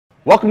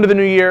Welcome to the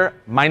new year.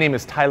 My name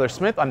is Tyler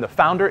Smith. I'm the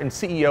founder and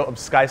CEO of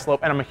SkySlope,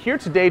 and I'm here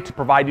today to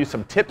provide you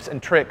some tips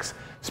and tricks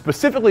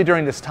specifically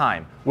during this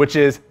time, which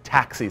is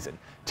tax season.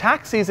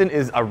 Tax season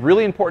is a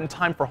really important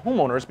time for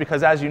homeowners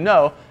because, as you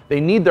know, they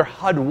need their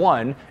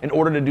HUD-1 in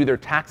order to do their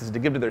taxes, to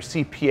give to their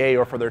CPA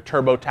or for their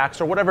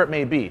TurboTax or whatever it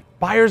may be.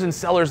 Buyers and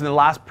sellers in the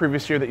last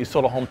previous year that you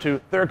sold a home to,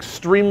 they're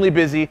extremely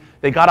busy.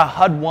 They got a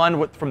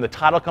HUD-1 from the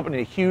title company,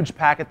 a huge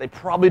packet. They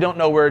probably don't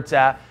know where it's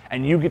at,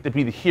 and you get to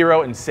be the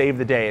hero and save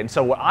the day. And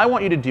so what I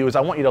want you to do is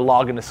I want you to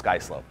log into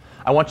SkySlope.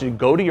 I want you to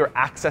go to your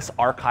Access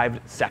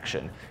Archived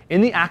section.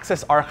 In the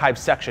Access Archived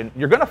section,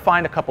 you're going to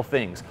find a couple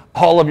things.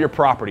 All of your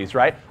properties,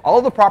 right? All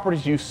of the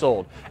properties you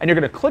sold. And you're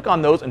going to click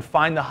on those and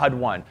find the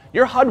HUD-1.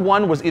 Your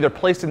HUD-1 was either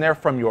placed in there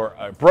from your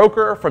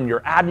broker, from your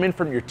admin,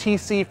 from your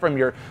TC, from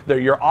your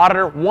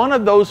auditor. One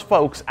of those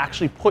folks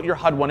actually put your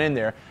HUD-1 in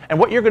there. And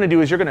what you're going to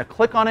do is you're going to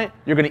click on it,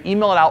 you're going to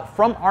email it out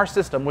from our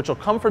system, which will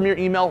come from your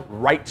email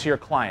right to your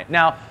client.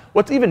 Now,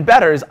 what's even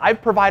better is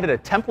I've provided a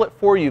template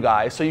for you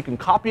guys so you can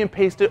copy and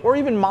paste it or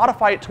even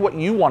modify it to what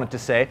you want it to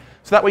say,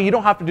 so that way you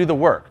don't have to do the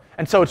work.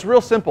 And so it's real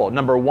simple.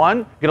 Number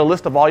one, get a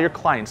list of all your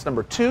clients.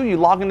 Number two, you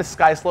log into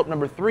SkySlope.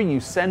 Number three, you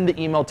send the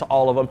email to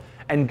all of them.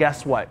 And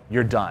guess what?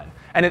 You're done.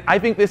 And I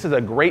think this is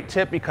a great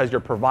tip because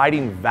you're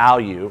providing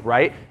value,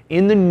 right,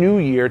 in the new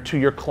year to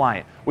your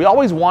client. We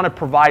always want to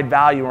provide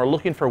value and we're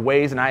looking for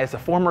ways, and I, as a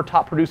former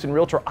top producing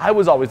realtor, I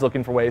was always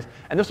looking for ways,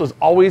 and this was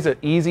always an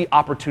easy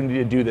opportunity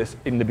to do this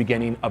in the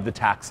beginning of the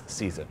tax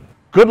season.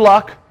 Good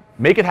luck,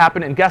 make it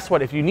happen, and guess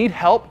what? If you need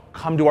help,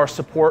 come to our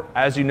support.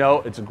 As you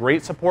know, it's a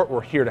great support. We're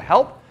here to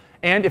help.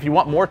 And if you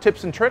want more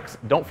tips and tricks,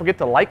 don't forget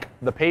to like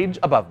the page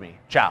above me.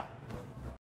 Ciao.